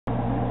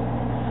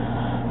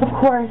Of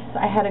course,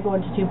 I had to go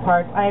into 2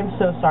 parts. I am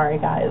so sorry,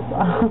 guys.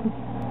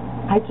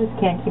 I just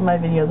can't keep my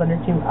videos under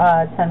 10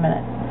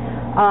 minutes.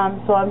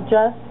 So I'm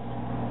just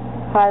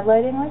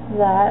highlighting like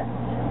that.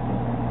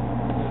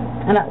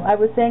 And I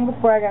was saying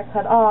before I got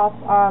cut off,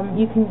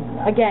 you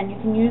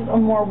can use a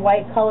more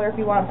white color if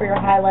you want for your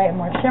highlight, a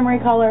more shimmery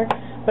color,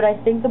 but I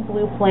think the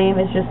blue flame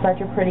is just such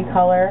a pretty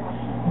color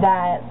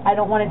that I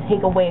don't want to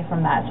take away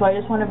from that. So I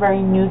just want a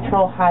very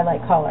neutral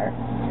highlight color.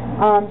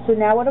 So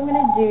now what I'm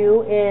going to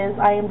do is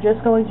I am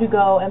just going to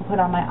go and put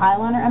on my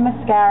eyeliner and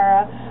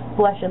mascara,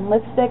 blush and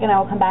lipstick, and I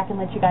will come back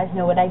and let you guys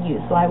know what I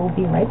use. So I will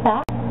be right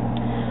back.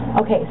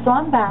 Okay, so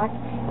I'm back.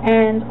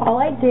 And all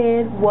I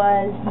did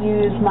was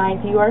use my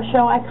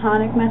Diorshow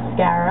Iconic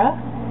Mascara.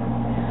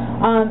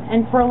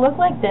 And for a look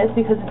like this,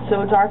 because it's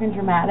so dark and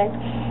dramatic,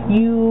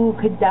 you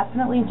could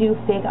definitely do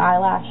fake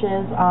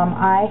eyelashes.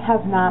 I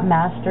have not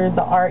mastered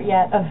the art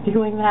yet of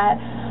doing that.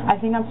 I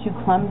think I'm too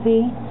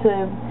clumsy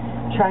to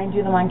try and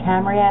do them on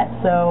camera yet.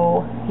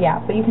 So, yeah.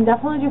 But you can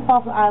definitely do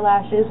false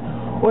eyelashes.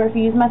 Or if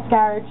you use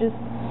mascara, just,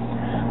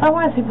 I don't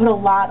want to say put a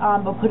lot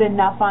on, but put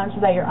enough on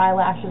so that your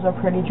eyelashes are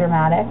pretty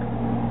dramatic.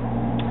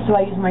 So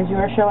I use my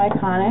Diorshow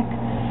Iconic.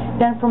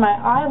 Then for my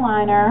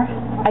eyeliner,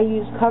 I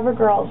use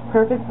CoverGirl's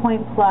Perfect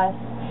Point Plus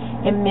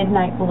in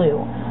Midnight Blue.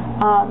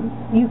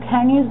 You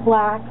can use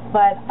black,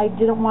 but I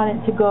didn't want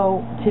it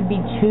to be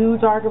too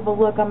dark of a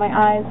look on my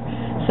eyes.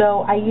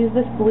 So I use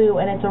this blue,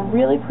 and it's a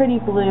really pretty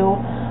blue.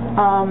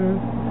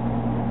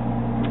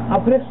 I'll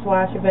put a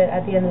swatch of it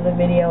at the end of the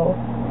video.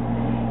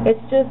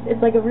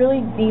 It's like a really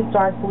deep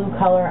dark blue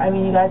color. I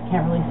mean, you guys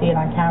can't really see it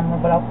on camera,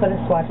 but I'll put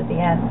a swatch at the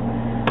end.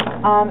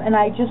 And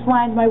I just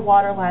lined my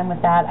waterline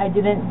with that. I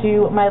didn't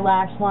do my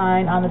lash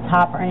line on the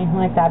top or anything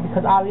like that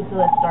because obviously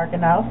that's dark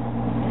enough.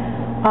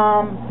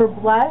 For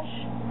blush,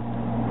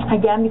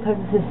 again, because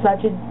this is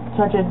such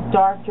a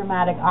dark,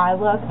 dramatic eye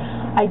look,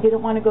 I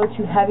didn't want to go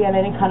too heavy on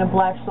any kind of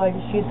blush, so I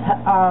just used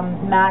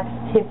MAC's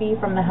Tippy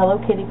from the Hello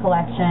Kitty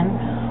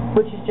collection,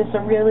 which is just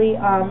a really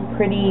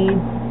pretty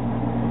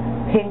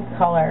pink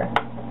color.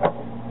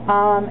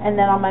 And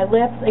then on my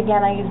lips,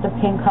 again, I used a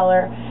pink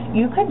color.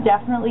 You could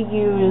definitely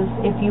use,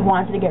 if you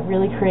wanted to get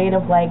really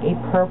creative, like a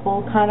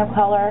purple kind of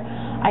color.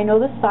 I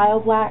know the Style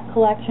Black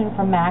collection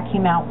from MAC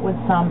came out with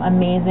some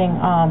amazing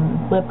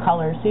lip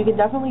colors, so you could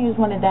definitely use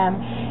one of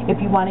them if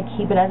you want to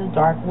keep it as a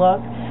dark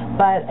look.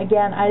 But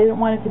again, I didn't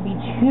want it to be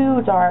too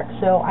dark,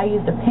 so I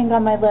used a pink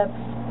on my lips.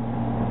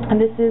 And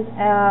this is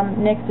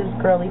NYX's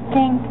Girly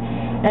Pink,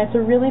 and it's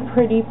a really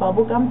pretty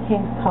bubblegum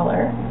pink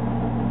color.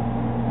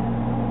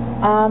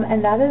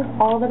 And that is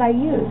all that I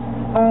used.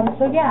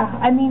 So yeah,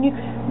 I mean,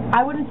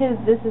 I wouldn't say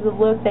that this is a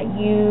look that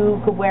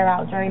you could wear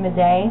out during the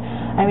day.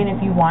 I mean,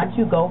 if you want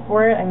to, go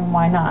for it. I mean,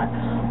 why not?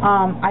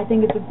 I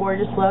think it's a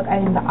gorgeous look.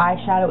 I think the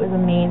eyeshadow is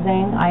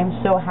amazing. I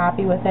am so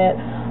happy with it.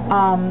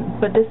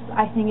 But this,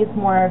 I think, is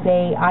more of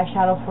a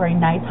eyeshadow for a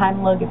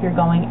nighttime look if you're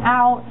going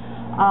out,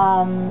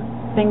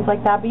 things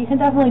like that. But you can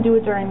definitely do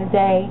it during the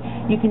day.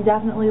 You can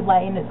definitely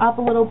lighten it up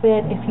a little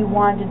bit. If you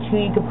wanted to,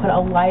 you could put a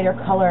lighter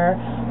color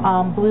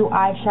blue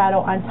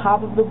eyeshadow on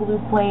top of the blue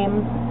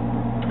flame.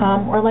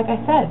 Or like I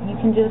said, you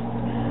can just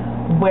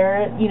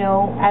wear it, you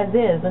know, as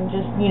is and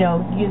just, you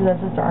know, use it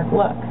as a dark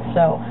look.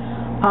 So,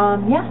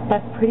 yeah,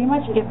 that's pretty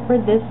much it for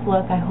this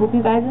look. I hope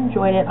you guys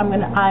enjoyed it.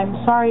 I'm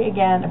sorry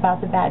again about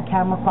the bad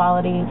camera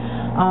quality.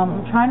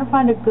 I'm trying to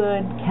find a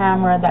good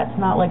camera that's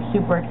not like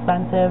super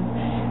expensive,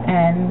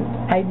 and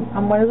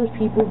I'm one of those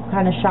people who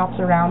kind of shops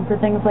around for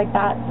things like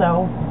that.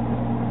 So,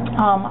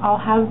 I'll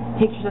have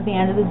pictures at the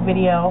end of this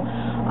video.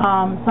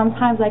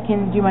 Sometimes I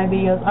can do my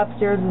videos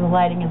upstairs where the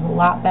lighting is a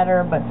lot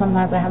better, but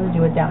sometimes I have to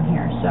do it down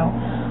here. So,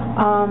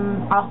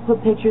 I'll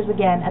put pictures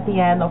again at the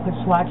end. I'll put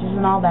swatches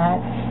and all that.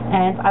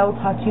 And I will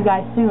talk to you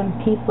guys soon.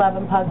 Peace, love,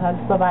 and pug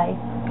hugs.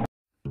 Bye-bye.